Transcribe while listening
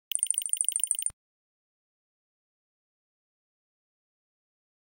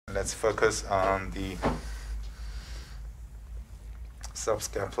let's focus on the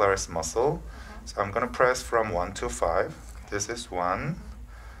subscapularis muscle. So I'm going to press from 1 to 5. This is 1,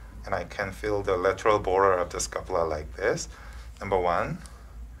 and I can feel the lateral border of the scapula like this. Number 1,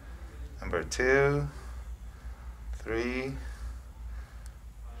 number 2, 3,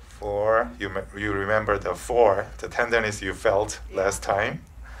 4. You remember the 4, the tenderness you felt last time.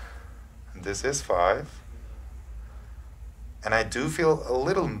 And this is 5. And I do feel a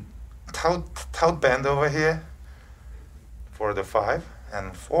little taut bend over here for the 5,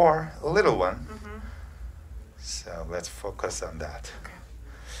 and 4, a little one. So let's focus on that.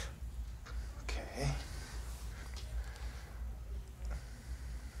 Okay.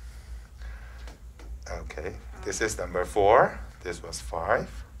 Okay, this is number 4. This was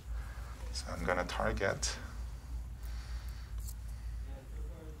 5. So I'm going to target.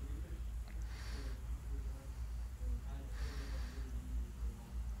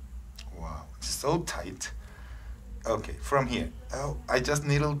 Wow, it's so tight. Okay, from here. Oh, I just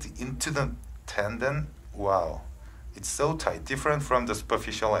needled into the tendon. Wow, it's so tight, different from the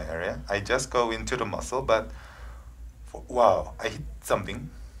superficial area. I just go into the muscle, but wow, I hit something.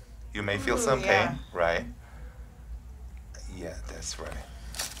 You may feel some pain, right? Yeah, that's right.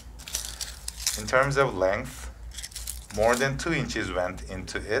 In terms of length, more than 2 inches went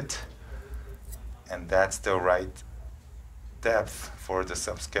into it, and that's the right depth for the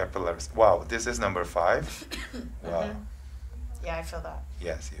subscapularis. Wow, this is number 5. Wow. Yeah, I feel that.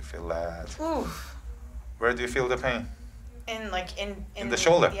 Yes, you feel that. Ooh. Where do you feel the pain? In the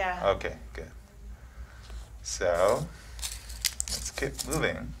shoulder? Yeah. Okay, good. So, let's keep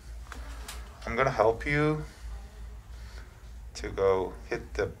moving. I'm going to help you to go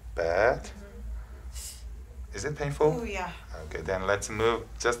hit the bed. Is it painful? Oh, yeah. Okay, then let's move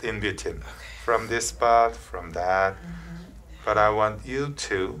just in between. Okay. From this spot, from that. But I want you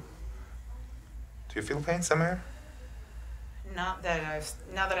to... Do you feel pain somewhere? Now that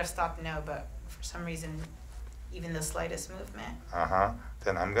I've stopped, no, but for some reason, even the slightest movement.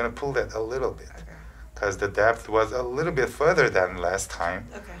 Then I'm going to pull that a little bit. Okay. Because the depth was a little bit further than last time.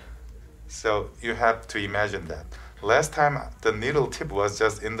 Okay. So you have to imagine that. Last time, the needle tip was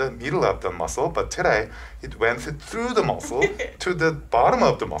just in the middle of the muscle, but today, it went through the muscle to the bottom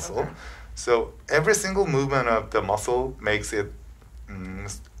of the muscle. Okay. So every single movement of the muscle makes it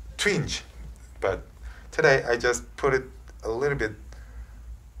twinge. But today, I just put it a little bit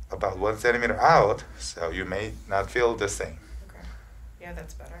about 1 centimeter out, so you may not feel the same. Okay. Yeah,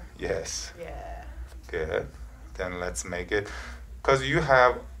 that's better. Yes. Yeah. Good. Then let's make it, because you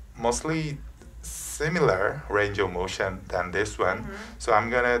have mostly similar range of motion than this one. So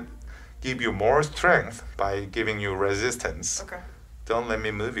I'm going to give you more strength by giving you resistance. Okay. Don't let me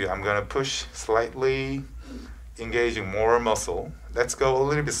move you. I'm going to push slightly, engaging more muscle. Let's go a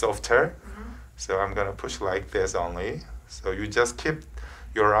little bit softer. So I'm going to push like this only. So you just keep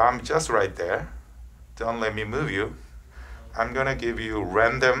your arm just right there. Don't let me move you. I'm going to give you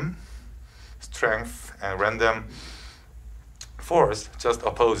random strength and random force, just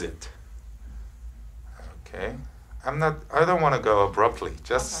opposite. Okay. I don't want to go abruptly,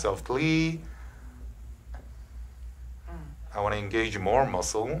 just softly. I want to engage more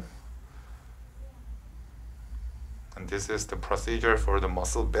muscle. And this is the procedure for the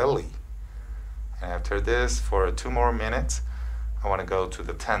muscle belly. And after this, for 2 more minutes, I want to go to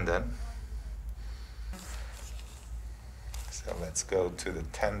the tendon. So let's go to the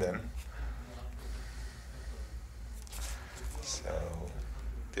tendon. So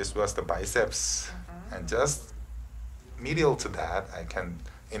this was the biceps. And just medial to that, I can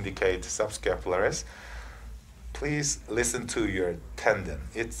indicate subscapularis. Please listen to your tendon.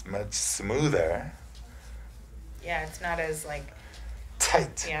 It's much smoother. Yeah, it's not as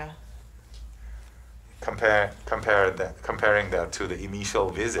tight. Yeah. Comparing that to the initial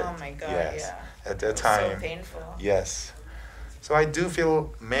visit. Oh my God, yes. yeah. At that time. So painful. Yes. So I do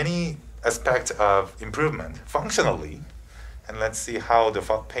feel many aspects of improvement functionally, and let's see how the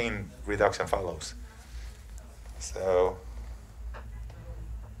pain reduction follows. So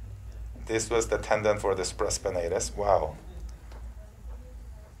this was the tendon for the supraspinatus. Wow.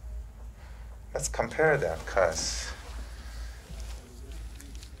 Let's compare that, because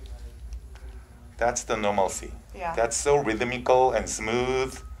that's the normalcy. Yeah. That's so rhythmical and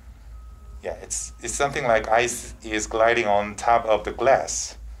smooth. Yeah, it's something like ice is gliding on top of the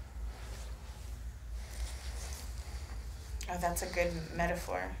glass. Oh, that's a good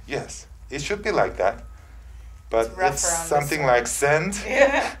metaphor. Yes, it should be like that. But it's rougher on something the like sand.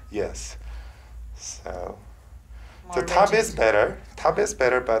 Yeah. Yes. So The top is better. Top is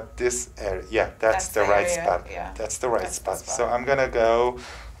better, but this area, yeah, that's the right area, spot. yeah. That's the right That's the spot. spot. So I'm gonna go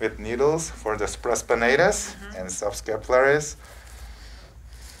with needles for the Supraspinatus and Subscapularis.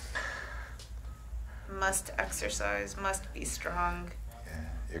 Must exercise, must be strong.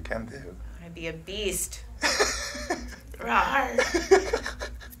 Yeah, you can do. I'm gonna be a beast. Rawr.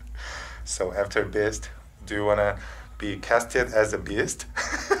 So after beast, do you wanna be casted as a beast?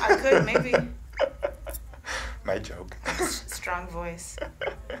 I could, maybe. My joke. Strong voice.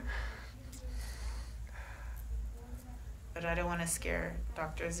 But I don't want to scare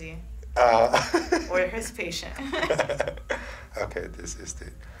Dr. Z or his patient. Okay, this is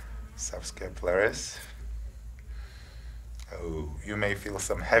the subscapularis. Oh, you may feel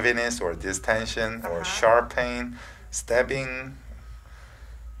some heaviness or distension or sharp pain, stabbing.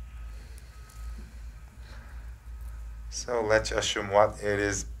 So let's assume what it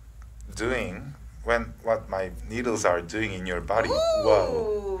is doing, what my needles are doing in your body. Ooh.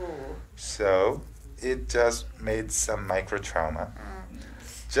 Whoa. So it just made some micro trauma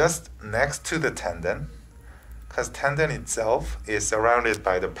just next to the tendon, because tendon itself is surrounded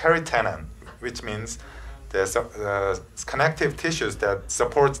by the peritendon, which means the connective tissues that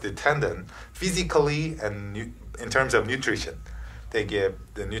supports the tendon physically and in terms of nutrition. They give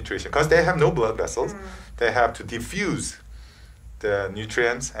the nutrition because they have no blood vessels. They have to diffuse the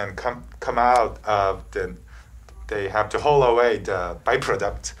nutrients and come out of they have to haul away the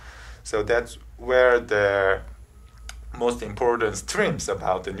byproduct. So that's where the most important streams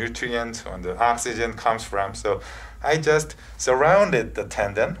about the nutrients and the oxygen comes from. So I just surrounded the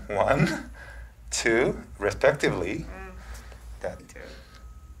tendon, 1, 2, respectively. That.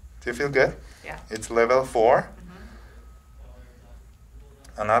 Do you feel good? Yeah. It's level 4.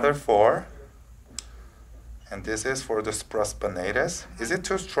 Another 4. And this is for the Supraspinatus. Is it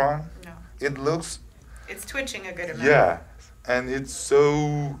too strong? No. It looks... It's twitching a good amount. Yeah. And it's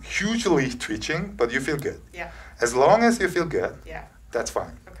so hugely twitching, but you feel good. Yeah. As long as you feel good, Yeah. that's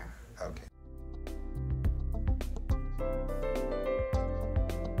fine. Okay.